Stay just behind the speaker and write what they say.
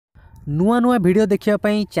नुआ नुआ वीडियो देखिया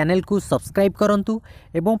पई चैनल को सब्सक्राइब करंतु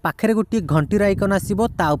एवं पाखरे गोटी घंटीर आइकन आसीबो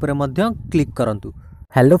ता उपरे मध्य क्लिक करंतु।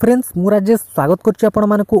 हेलो फ्रेंड्स, मु राजेश स्वागत करछि आपण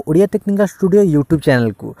मानकु Odia technical studio YouTube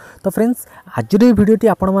channel को। तो फ्रेंड्स, आज भिडियोटी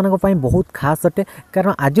आपण मानक पई बहुत खास अटे,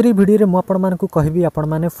 कारण आज भिडियो रे मु आपण मानकु कहबी आपण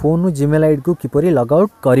माने फोन जीमेल आईडी को किपरि लॉग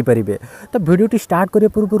आउट करि परिबे। तो भिडियोटी स्टार्ट करिया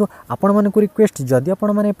पूर्व आपण मानकु रिक्वेस्ट, जदि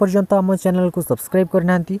आपण माने पर्यंत हम चैनल को सब्सक्राइब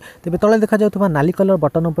करनांती तेबे तळे देखा जाउथबा नाली कलर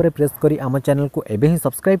बटन ऊपर प्रेस करी हम चैनल को एबे ही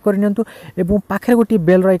सब्सक्राइब करनियंतु एवं पाखरे गोटी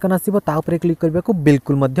बेल आइकन आसीबो ता ऊपर क्लिक करबा को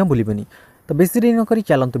बिल्कुल मध्य भूलिबनी। तो बेसी देरी न करी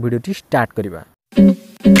चलंतु भिडियोटी स्टार्ट करिबा।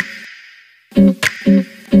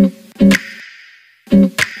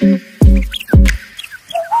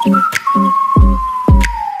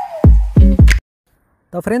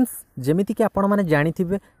 तो फ्रेंड्स, जमीती कि आपण मैंने जानी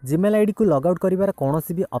थे जीमेल आईडी को लॉग आउट करिवार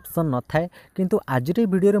कौनसी भी ऑप्शन न थाए, किंतु आज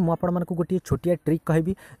वीडियो रे मु आपण मानकु गोटे छोटिया ट्रिक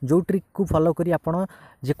कहबी, जो ट्रिक को फॉलो करी आपण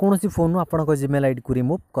जेकोसी फोन आपण जीमेल आईडी को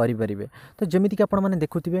रिमूव करि परिबे। तो जमीती कि आपण मैंने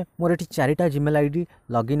देखुथिबे मोर एठी 4टा जीमेल आईडी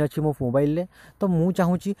लॉगिन अछि मो मोबाइल रे। तो मु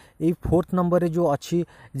चाहूची ए 4th नंबर रे जो अछि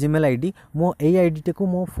जीमेल आईडी मो ए आईडी टे को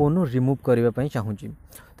मो फोन रिमूव करिवा पई चाहूची।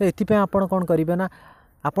 तो एथि पे आपण कोन करिवे ना,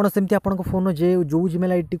 आपण सेमती आपण फोन जो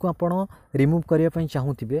जीमेल आईडी को आपण रिमूव करने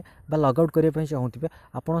चाहूथे बा लॉग आउट करने चाहूथे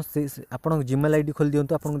आपण जीमेल आईडी खोल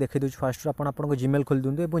दिंतु। आपको देखा दूँ फास्ट आप जीमेल खोल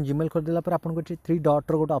दिंतु और जीमेल खोलदेला आपको 3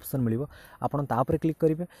 डॉट गोटे ऑप्शन मिले, आपड़ तापर क्लिक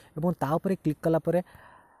करेंगे और तापर क्लिक कलापर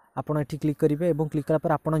आपड़ ये क्लिक करेंगे और क्लिक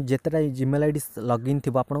कलापर आप जितेटा जीमेल आईडी लॉगिन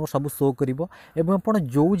थी आपको सब शो कर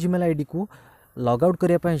जो जीमेल आईडी को लॉग आउट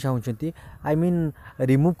करने चाहूँगी, आई मीन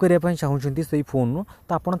रिमूव करने चाहूँगी से फोन,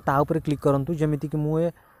 तो आपड़ तापर क्लिक करूँ। जमीती कि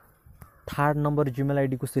मुझे 3rd नंबर जीमेल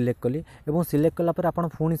आईडी को सिलेक्ट कली और सिलेक्ट कलापर आप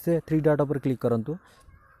पुणी से 3 डॉट पर क्लिक करूँ।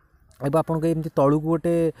 अब आपको एमती तलू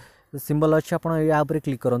गोटे सिंबल अच्छे आप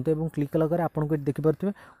क्लिक करूँ और क्लिक कलापर आपको देखिपे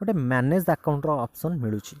गोटे मैनेज अकाउंट ऑप्शन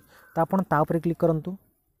मिलूँ, तो आपड़ क्लिक करूँ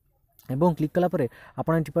एवं क्लिक कलापर आप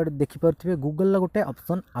देखिपे गूगल गोटे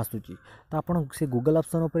ऑप्शन आसूची। तो आप गूगल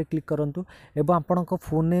ऑप्शन उपर क्लिक करूँ और आपण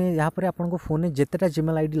फोन यहाँ पर आपन फोन जितेटा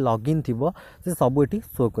जीमेल आईडी लॉगिन थी से सब ये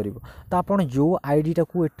शो कर। तो आप जो आईडीटा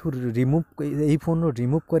को एठू रिमूव यही फोन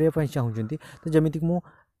रिमूव करने चाहूँगी, तो जमीती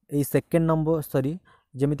मुझे 2nd नंबर सॉरी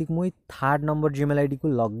जमीती मुझे 3rd नंबर जीमेल आईडी को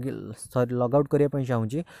लॉग आउट करने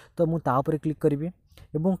चाहूँगी, तो मुझे क्लिक करी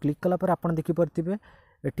और क्लिक कलापर आप देखिपे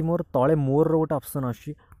ये मोर तले मोर गोटे ऑप्शन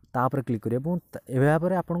अच्छी तापर क्लिक करेंगे और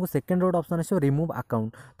यहाँ आपको 2nd रोड ऑप्शन आसो रिमूव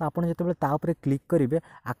अकाउंट। तो आप जो क्लिक करेंगे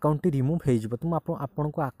अकाउंट रिमूव हो, तो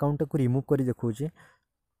आपको अकाउंट को रिमूव कर देखा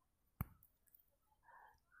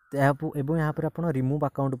यहाँ पर आप रिमूव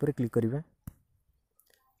अकाउंट पर क्लिक करेंगे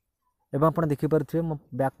और आप देखिपे मो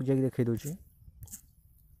बैक को जाकि देखा दूसरी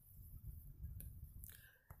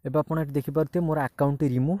एवं आप देखिपे मोर अकाउंट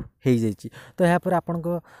रिमूव हो जाए। तो यहाँ पर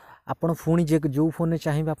आपण पुणी जो फोन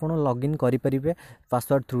चाहिए आप लॉगिन करेंगे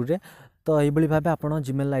पासवर्ड थ्रू रे। तो यही भाव आप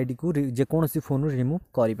जीमेल आईडी को जेकोसी फोन रिमूव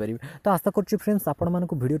करेंगे। तो आशा करुँ फ्रेंड्स आपण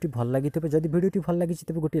मानक वीडियोटी भल लगी थे, जदि वीडियोटी भल लगी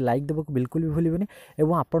तेज गोटे लाइक देवा बिल्कुल भी भूलिबेनि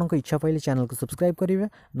और आपन इच्छा पाइले चैनल को सब्सक्राइब करेंगे,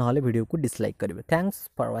 ना वीडियो को डिसलाइक करेंगे। Thanks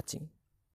for watching.